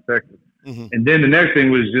high school in Texas. Mm-hmm. And then the next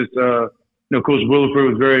thing was just, Coach Williford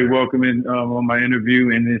was very welcoming on my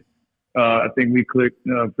interview, and I think we clicked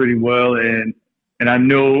pretty well. And I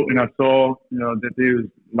know and I saw, that there was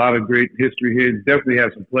a lot of great history here. Definitely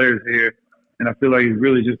have some players here. And I feel like he's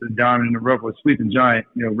really just a diamond in the rough, a sleeping giant,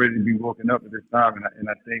 ready to be woken up at this time. And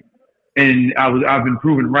I think, and I've been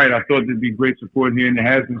proven right. I thought there'd be great support here, and it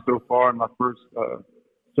has been so far in my first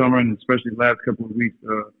summer, and especially the last couple of weeks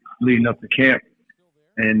leading up to camp.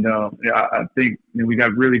 And I think we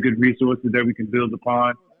got really good resources that we can build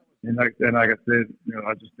upon. And like I said,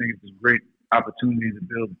 I just think it's a great opportunity to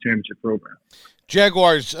build a championship program.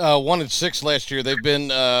 Jaguars 1-6 last year. They've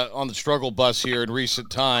been on the struggle bus here in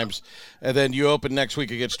recent times. And then you open next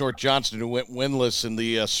week against North Johnston, who went winless in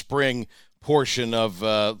the spring portion of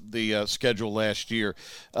the schedule last year.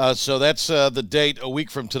 So that's the date a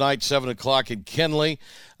week from tonight, 7 o'clock in Kenley.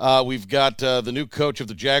 We've got the new coach of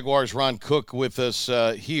the Jaguars, Ron Cook, with us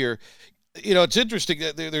here. It's interesting.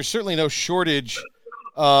 There's certainly no shortage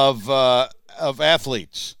of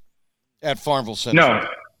athletes at Farmville Central.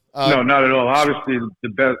 No, not at all. Obviously, the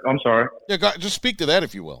best. I'm sorry. Yeah, just speak to that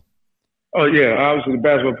if you will. Oh yeah, obviously the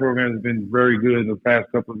basketball program has been very good in the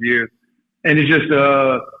past couple of years, and it's just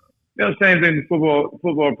same thing. The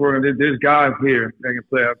football program. There's guys here that can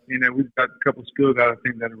play. I've seen that. We've got a couple of skill guys, I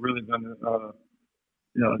think, that are really going to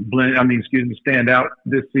stand out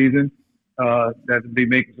this season. That will be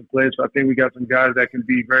making some plays. So I think we got some guys that can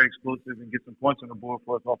be very explosive and get some points on the board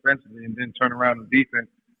for us offensively, and then turn around the defense.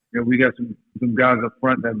 We got some guys up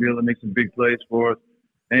front that be able to make some big plays for us,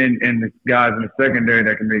 and the guys in the secondary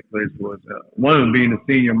that can make plays for us. One of them being the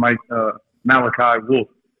senior Malachi Wolf.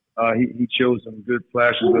 He showed some good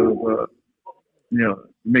flashes of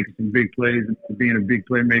making some big plays and being a big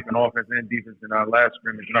playmaker on offense and defense in our last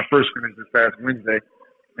scrimmage, in our first scrimmage this past Wednesday.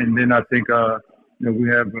 And then I think we're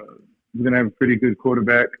gonna have a pretty good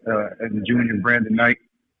quarterback as a junior, Brandon Knight.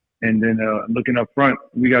 And then looking up front,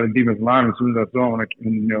 we got a defensive lineman. As soon as I saw him on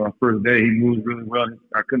our first day, he moves really well.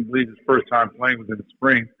 I couldn't believe his first time playing was in the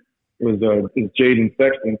spring. It was Jaden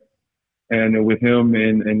Sexton. And with him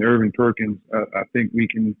and Irvin Perkins, I think we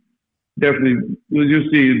can definitely, you'll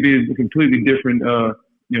see it'll be a completely different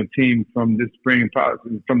team from this spring and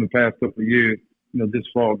from the past couple of years, this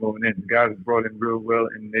fall going in. The guys have brought in real well,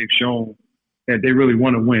 and they've shown that they really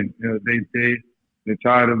want to win. They're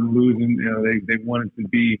tired of losing. They wanted to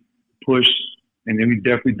be pushed, and then we've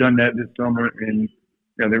definitely done that this summer, and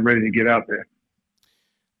they're ready to get out there.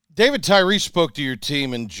 David Tyree spoke to your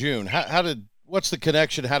team in June. What's the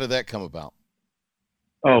connection? How did that come about?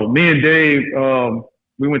 Oh, me and Dave,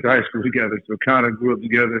 we went to high school together, so kind of grew up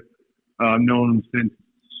together. Known him since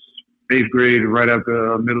 8th grade, right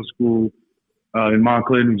after middle school in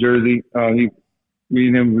Montclair, New Jersey. Me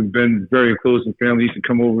and him have been very close in family. He used to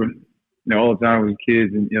come over all the time with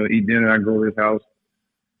kids and eat dinner. I go to his house.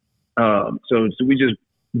 So we just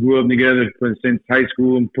grew up together since high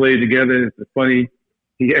school and played together. It's funny.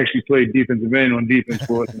 He actually played defensive end on defense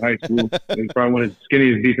for us in high school. He's probably one of the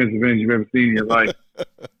skinniest defensive ends you've ever seen in your life.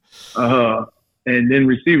 And then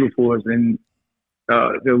receiver for us. And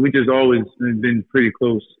so we just always been pretty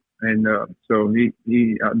close. And so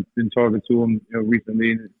I've been talking to him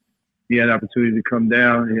recently. And he had an opportunity to come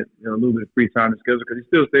down and a little bit of free time to schedule because he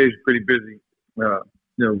still stays pretty busy. We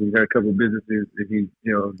had a couple of businesses that he,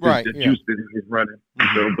 juice business he's running.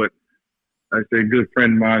 So, but like I say, a good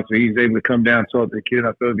friend of mine, so he's able to come down and talk to the kid.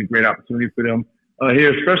 I thought it'd be a great opportunity for them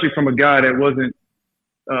here, especially from a guy that wasn't,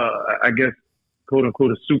 I guess, quote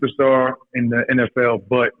unquote, a superstar in the NFL,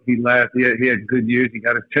 but he had good years. He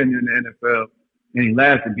got his tenure in the NFL, and he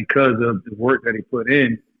lasted because of the work that he put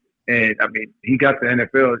in. And I mean, he got to the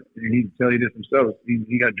NFL, and he can tell you this himself.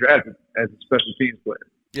 He got drafted as a special teams player.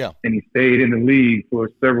 Yeah. And he stayed in the league for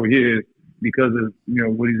several years because of,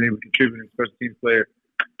 what he's able to contribute as a special teams player.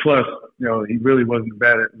 Plus, he really wasn't a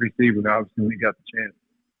bad receiver, and obviously when he got the chance.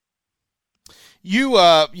 You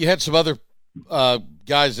had some other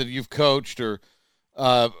guys that you've coached or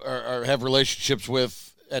have relationships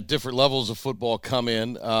with at different levels of football come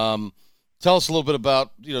in. Tell us a little bit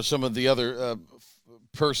about some of the other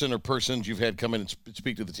person or persons you've had come in and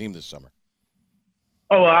speak to the team this summer.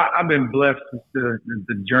 Oh, I've been blessed with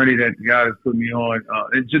the journey that God has put me on.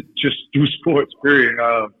 It's just through sports, period.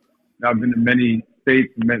 I've been to many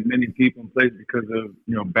states and met many people and places because of,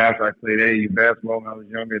 basketball. I played AAU basketball when I was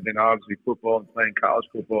younger, then obviously football and playing college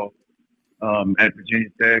football at Virginia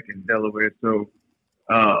Tech and Delaware. So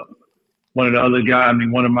one of the other guys,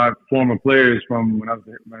 one of my former players from when I was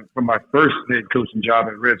from my first head coaching job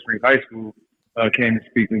at Red Springs High School came to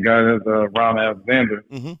speak. The guy is Ron Alexander.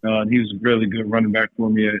 And he was a really good running back for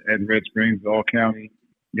me at Red Springs, all county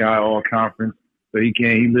guy, all conference. So he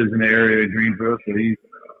lives in the area of Greenville, so he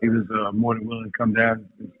was more than willing to come down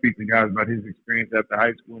and speak to guys about his experience after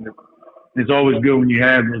high school. And it's always good when you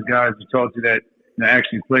have those guys to talk to that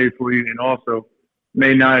actually played for you, and also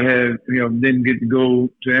may not have, didn't get to go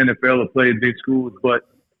to NFL or play at big schools, but,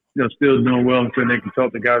 still doing well until they can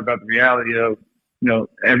talk to guys about the reality of,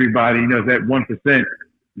 everybody, that 1%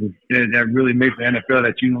 that really makes the NFL,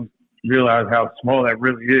 that you don't realize how small that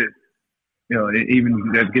really is.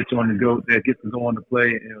 Even that gets to go on to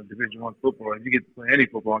play, Division I football. If you get to play any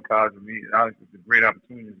football in college, obviously it's a great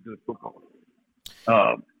opportunity to do football.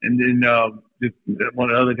 And then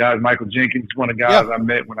one of the other guys, Michael Jenkins, one of the guys I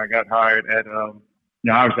met when I got hired at,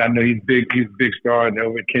 obviously I know he's a big star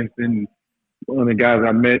over at Kinston. One of the guys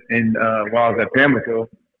I met while I was at Pamlico,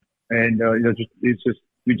 and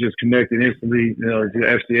we just connected instantly.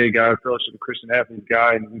 The FCA guy, Fellowship of Christian Athletes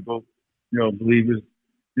guy, and we both, believers,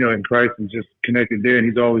 in Christ, and just connected there. And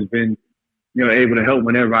he's always been, able to help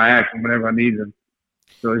whenever I ask him, whenever I need him.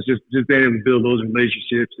 So it's just being able to build those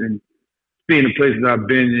relationships and being the places I've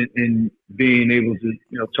been and being able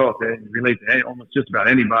to, talk to and relate to almost just about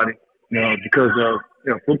anybody, because of,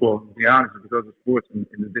 football, to be honest, because of sports and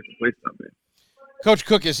the different places I've been. Coach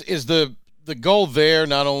Cook, is the goal there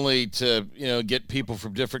not only to, get people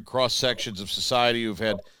from different cross sections of society who've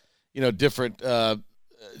had, different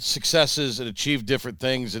successes and achieved different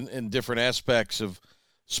things in different aspects of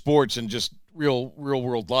sports and just real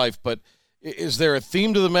world life, but is there a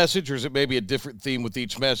theme to the message, or is it maybe a different theme with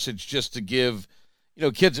each message, just to give,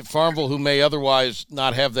 kids at Farmville who may otherwise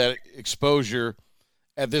not have that exposure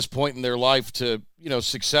at this point in their life to,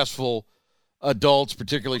 successful adults,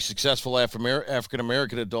 particularly successful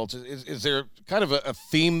African-American adults? Is there kind of a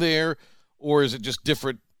theme there, or is it just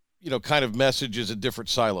different, kind of messages in different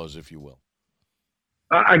silos, if you will?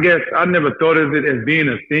 I guess I never thought of it as being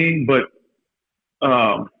a theme, but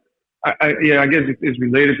I guess it's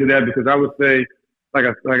related to that, because I would say, like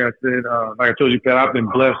I said, like I told you, Pat, I've been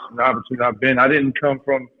blessed with the opportunity I've been. I didn't come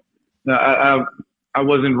from, I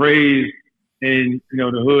wasn't raised in,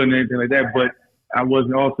 the hood and anything like that, but I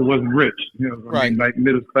wasn't rich, right. Like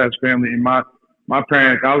middle class family. And my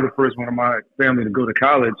parents, I was the first one in my family to go to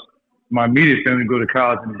college, my immediate family to go to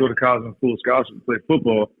college on full scholarship to play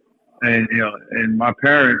football. And, and my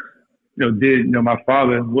parents, my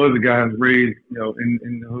father was a guy who was raised,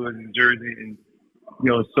 in the hood in Jersey, and,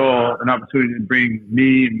 saw an opportunity to bring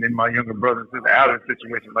me and then my younger brothers out of a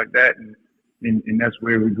situation like that. And that's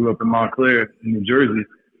where we grew up in Montclair, in New Jersey.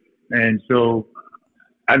 And so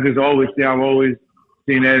I've always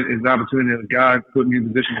seen that as an opportunity that God put me in a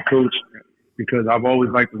position to coach, because I've always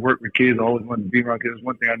liked to work with kids. I always wanted to be around kids.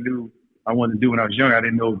 One thing I knew I wanted to do when I was young, I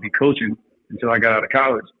didn't know it would be coaching until I got out of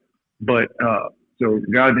college. But so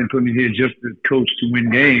God didn't put me here just to coach to win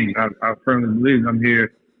games. I firmly believe I'm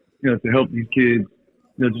here, to help these kids,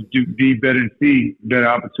 to be better and see better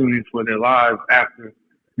opportunities for their lives after,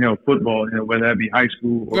 football, whether that be high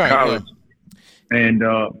school or college. Yeah. And,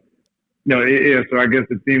 so I guess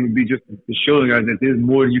the theme would be just to show you guys that there's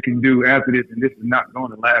more you can do after this, and this is not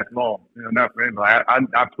going to last long. Not for anybody. I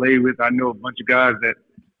know a bunch of guys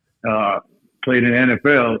that played in the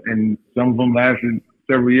NFL, and some of them lasted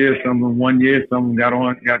several years, some of them 1 year, some of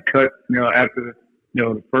them got cut, after,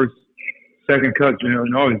 the first, second cut,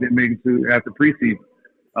 and always didn't make it to after preseason.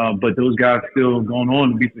 But those guys still going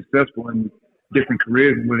on to be successful in different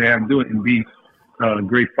careers and what they have to do it, and be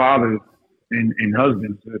great fathers and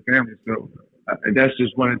husbands to their families. So that's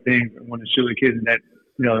just one of the things I want to show the kids, that,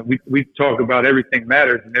 we talk about everything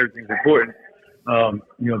matters and everything's important,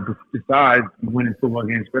 besides winning football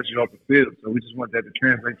games, especially off the field. So we just want that to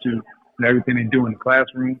translate to everything they do in the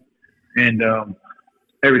classroom and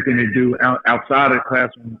everything they do outside of the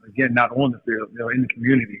classroom, again, not on the field, in the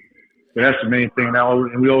community. So that's the main thing. Now,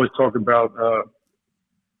 and we always talk about,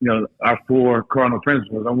 our 4 cardinal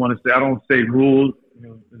principles. I don't say rules.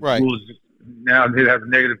 Right. Rules now it has a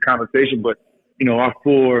negative connotation, but our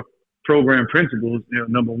 4 program principles.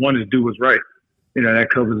 Number 1 is do what's right. That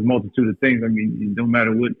covers a multitude of things. I mean, no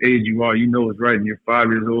matter what age you are, what's right, and you're 5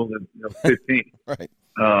 years old and 15. Right.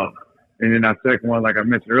 And then our second one, like I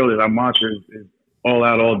mentioned earlier, our mantra is all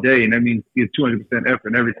out all day, and that means you give 200% effort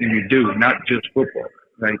in everything you do, not just football.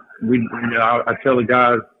 Like I tell the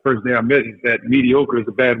guys first day I met is that mediocre is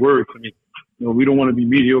a bad word to me. We don't want to be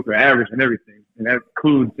mediocre, average, and everything, and that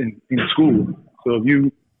includes in school. So if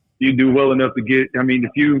you do well enough to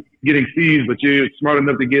if you getting C's, but you're smart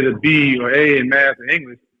enough to get a B or A in math or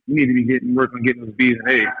English, you need to be working on getting those B's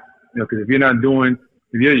and A's. Because if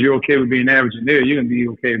you're okay with being average in there, you're going to be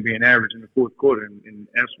okay with being average in the fourth quarter, and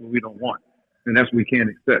that's what we don't want, and that's what we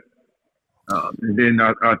can't accept. And then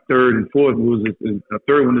our third and fourth rules the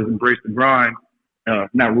third one is embrace the grind.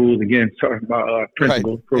 Not rules again. Sorry about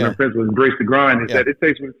principles. Right. Program principles. Embrace the grind is that it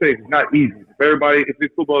takes what it takes. It's not easy. If this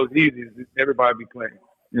football is easy, everybody be playing.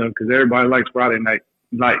 Because everybody likes Friday night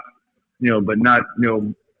lights. But not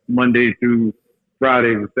Monday through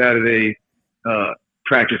Friday and Saturday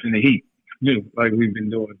practice in the heat. Like we've been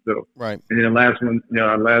doing. So right. And then the last one,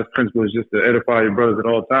 our last principle is just to edify your brothers at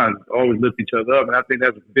all times. Always lift each other up. And I think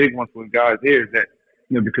that's a big one for the guys here is that,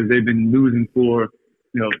 because they've been losing for,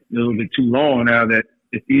 a little bit too long now, that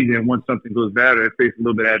it's easier. And once something goes bad or they face a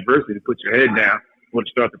little bit of adversity, to put your head down or to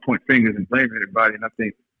start to point fingers and blame everybody. And I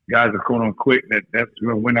think guys are caught on quick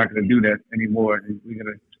we're not going to do that anymore. And we're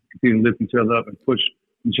going to continue to lift each other up and push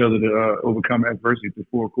each other to overcome adversity through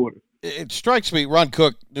 4 quarters. It strikes me, Ron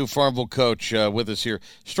Cook, new Farmville coach with us here,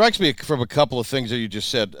 strikes me from a couple of things that you just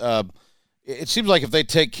said. It seems like if they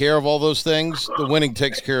take care of all those things, the winning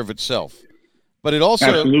takes care of itself. But it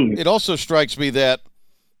also strikes me that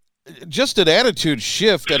just an attitude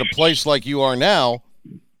shift at a place like you are now,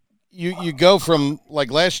 you go from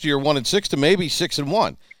like last year 1-6 to maybe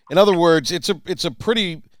 6-1. In other words, it's a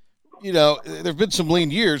pretty, there've been some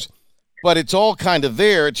lean years, but it's all kind of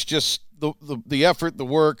there. It's just the effort, the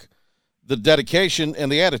work, the dedication,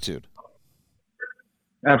 and the attitude.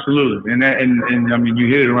 Absolutely, and I mean, you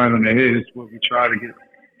hit it right on the head. It's what we try to get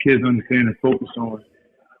kids to understand and focus on,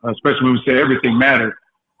 especially when we say everything matters.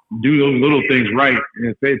 Do those little things right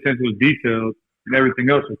and pay attention to the details, and everything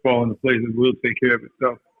else will fall into place. It will take care of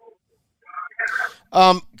itself.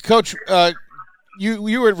 Coach,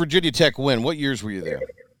 you were at Virginia Tech when? What years were you there?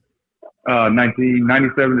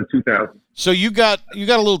 1997 to 2000. So you got a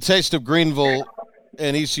little taste of Greenville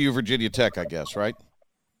and ECU Virginia Tech, I guess, right?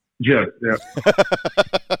 Yes, yeah.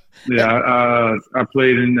 Yeah, I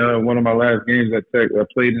played in one of my last games at Tech. I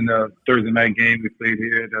played in a Thursday night game. We played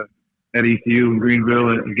here at ECU in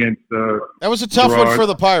Greenville against that was a tough one for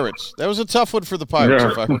the Pirates.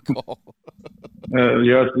 If I recall.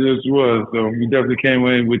 Yes, it was. So we definitely came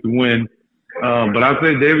in with the win. But I'd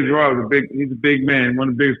say David Gerard he's a big man, one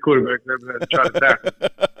of the biggest quarterbacks I ever had to try to tackle.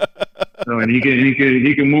 So, and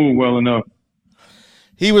he can move well enough.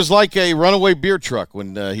 He was like a runaway beer truck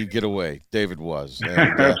when he'd get away. David was. And,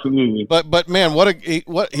 absolutely. But man, he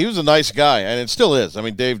was a nice guy, and it still is. I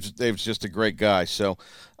mean, Dave's just a great guy. So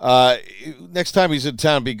next time he's in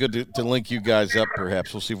town, it'd be good to link you guys up.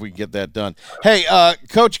 Perhaps we'll see if we can get that done. Hey,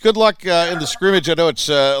 Coach, good luck in the scrimmage. I know it's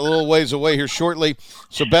a little ways away here shortly,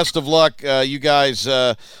 so best of luck. You guys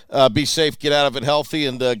be safe, get out of it healthy,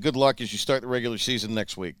 and good luck as you start the regular season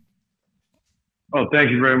next week. Oh,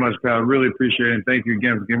 thank you very much, pal. I really appreciate it. And thank you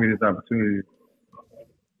again for giving me this opportunity.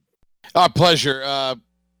 Our pleasure.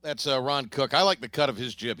 That's Ron Cook. I like the cut of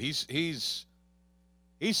his jib. He's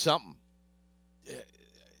something.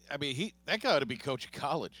 I mean, that guy ought to be coaching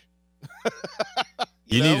college.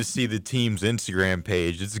 You need to see the team's Instagram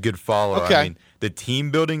page. It's a good follow. Okay. I mean, the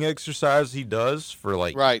team building exercise he does for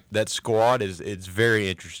that squad it's very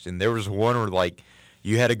interesting. There was one where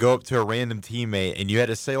you had to go up to a random teammate and you had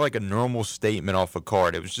to say a normal statement off a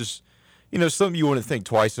card. It was just, something you wouldn't think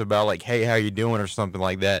twice about, like, hey, how you doing or something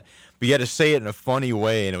like that. But you had to say it in a funny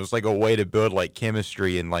way, and it was a way to build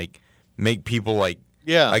chemistry and make people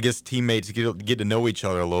I guess teammates get to know each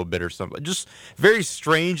other a little bit or something. Just very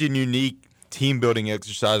strange and unique team building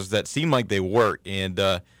exercises that seem like they work. And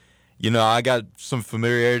I got some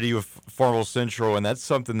familiarity with Farmville Central, and that's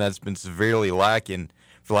something that's been severely lacking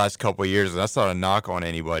for the last couple of years, and that's not a knock on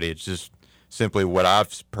anybody. It's just simply what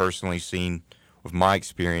I've personally seen with my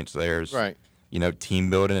experience there. Right. team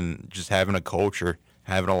building and just having a culture,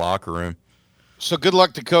 having a locker room. So good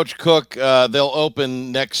luck to Coach Cook. They'll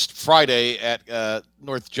open next Friday at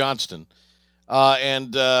North Johnston.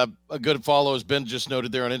 And a good follow, as Ben just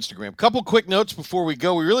noted there on Instagram. Couple quick notes before we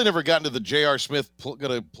go. We really never got into the J.R. Smith going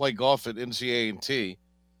to play golf at NCAA&T.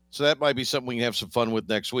 So that might be something we can have some fun with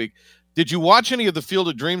next week. Did you watch any of the Field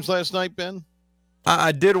of Dreams last night, Ben?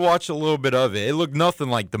 I did watch a little bit of it. It looked nothing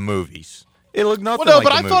like the movies. It looked nothing like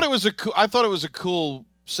but I thought it was a cool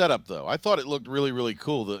setup, though. I thought it looked really, really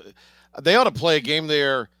cool. They ought to play a game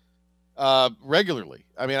there regularly.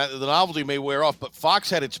 I mean, the novelty may wear off, but Fox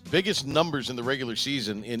had its biggest numbers in the regular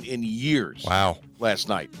season in years. Wow! Last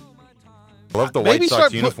night. I love the White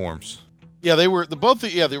Sox uniforms. Yeah, they were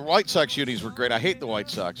the White Sox unis were great. I hate the White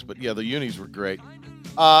Sox, but yeah, the unis were great.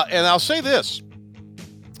 And I'll say this.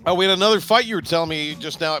 Oh, we had another fight you were telling me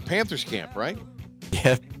just now at Panthers camp, right?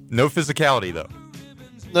 Yeah, no physicality, though.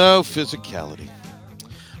 No physicality.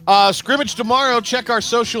 Scrimmage tomorrow. Check our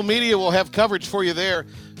social media. We'll have coverage for you there.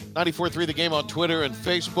 94.3 The Game on Twitter and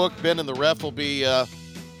Facebook. Ben and the ref will be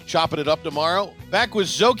chopping it up tomorrow. Back with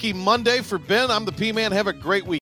Zoki Monday for Ben. I'm the P-Man. Have a great week.